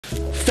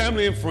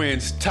Family and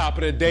friends, top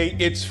of the day,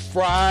 it's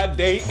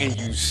Friday and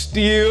you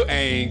still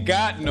ain't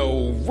got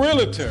no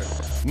realtor.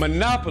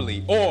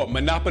 Monopoly or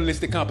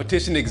monopolistic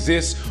competition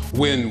exists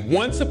when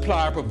one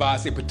supplier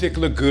provides a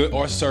particular good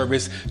or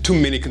service to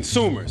many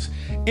consumers.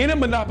 In a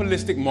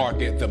monopolistic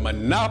market, the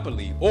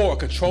monopoly or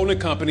controlling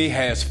company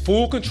has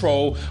full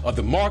control of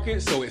the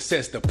market, so it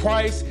sets the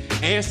price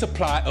and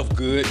supply of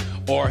goods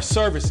or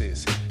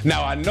services.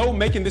 Now, I know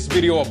making this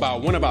video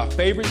about one of our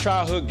favorite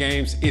childhood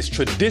games is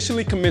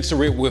traditionally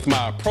commensurate with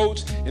my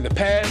approach in the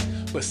past,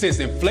 but since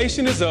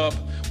inflation is up,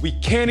 we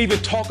can't even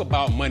talk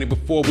about money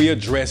before we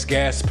address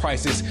gas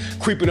prices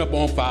creeping up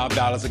on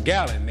 $5 a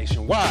gallon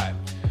nationwide.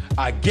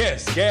 I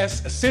guess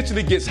gas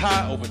essentially gets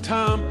high over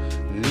time,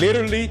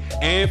 literally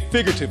and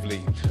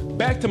figuratively.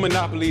 Back to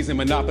monopolies and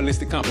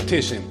monopolistic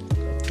competition.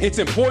 It's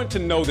important to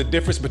know the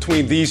difference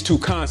between these two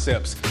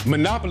concepts.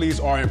 Monopolies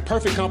are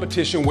imperfect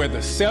competition where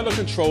the seller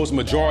controls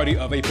majority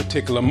of a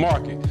particular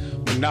market.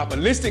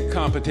 Monopolistic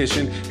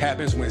competition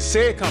happens when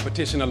said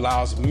competition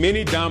allows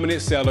many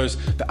dominant sellers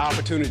the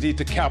opportunity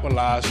to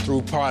capitalize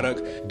through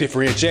product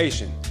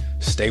differentiation.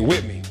 Stay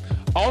with me.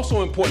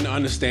 Also important to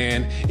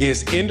understand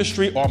is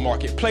industry or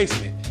market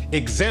placement.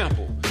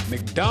 Example,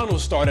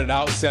 McDonald's started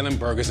out selling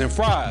burgers and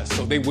fries,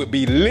 so they would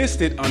be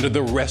listed under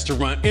the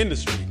restaurant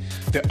industry.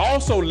 They're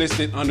also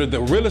listed under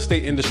the real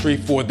estate industry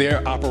for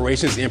their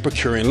operations in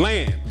procuring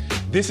land.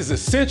 This is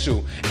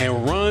essential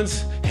and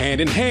runs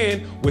hand in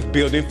hand with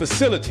building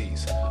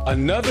facilities.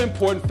 Another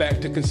important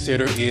fact to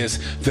consider is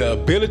the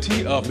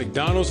ability of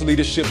McDonald's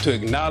leadership to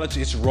acknowledge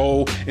its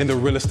role in the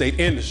real estate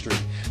industry.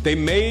 They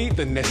made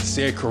the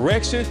necessary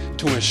correction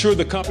to ensure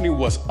the company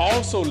was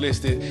also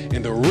listed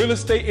in the real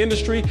estate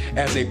industry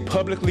as a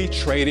publicly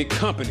traded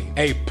company.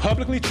 A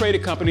publicly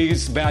traded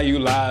company's value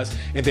lies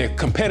in their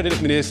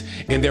competitiveness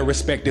in their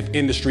respective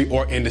industry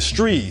or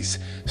industries.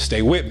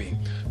 Stay with me.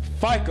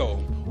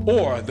 FICO,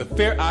 or the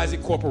Fair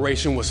Isaac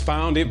Corporation, was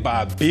founded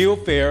by Bill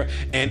Fair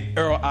and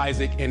Earl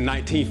Isaac in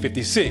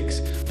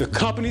 1956. The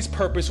company's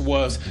purpose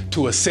was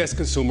to assess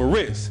consumer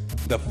risk.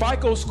 The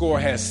FICO score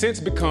has since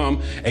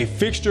become a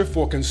fixture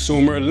for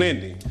consumer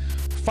lending.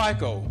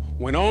 FICO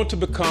went on to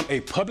become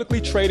a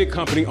publicly traded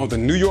company on the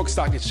New York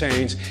Stock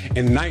Exchange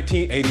in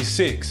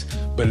 1986.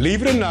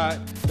 Believe it or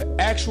not, the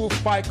actual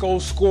FICO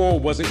score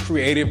wasn't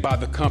created by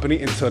the company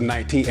until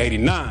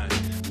 1989.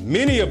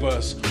 Many of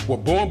us were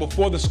born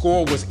before the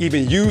score was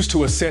even used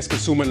to assess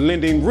consumer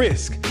lending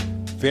risk.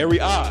 Very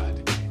odd.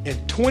 In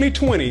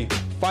 2020,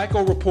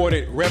 FICO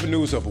reported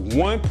revenues of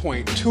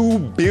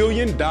 $1.2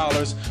 billion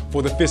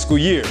for the fiscal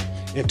year.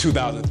 In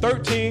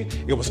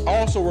 2013, it was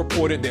also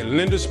reported that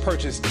lenders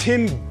purchased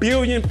 10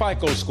 billion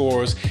FICO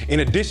scores in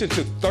addition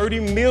to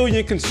 30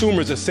 million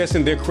consumers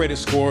assessing their credit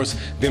scores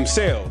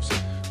themselves.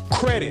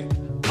 Credit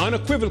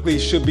unequivocally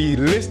should be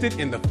listed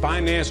in the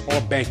finance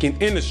or banking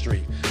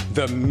industry.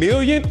 The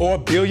million or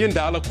billion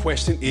dollar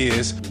question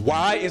is,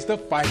 why is the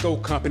FICO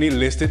company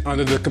listed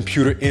under the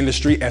computer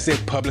industry as a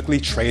publicly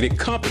traded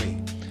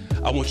company?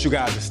 I want you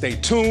guys to stay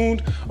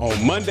tuned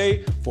on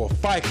Monday for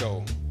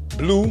FICO,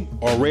 Blue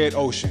or Red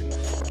Ocean.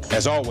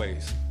 As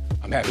always,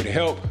 I'm happy to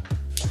help.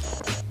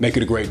 Make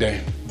it a great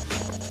day.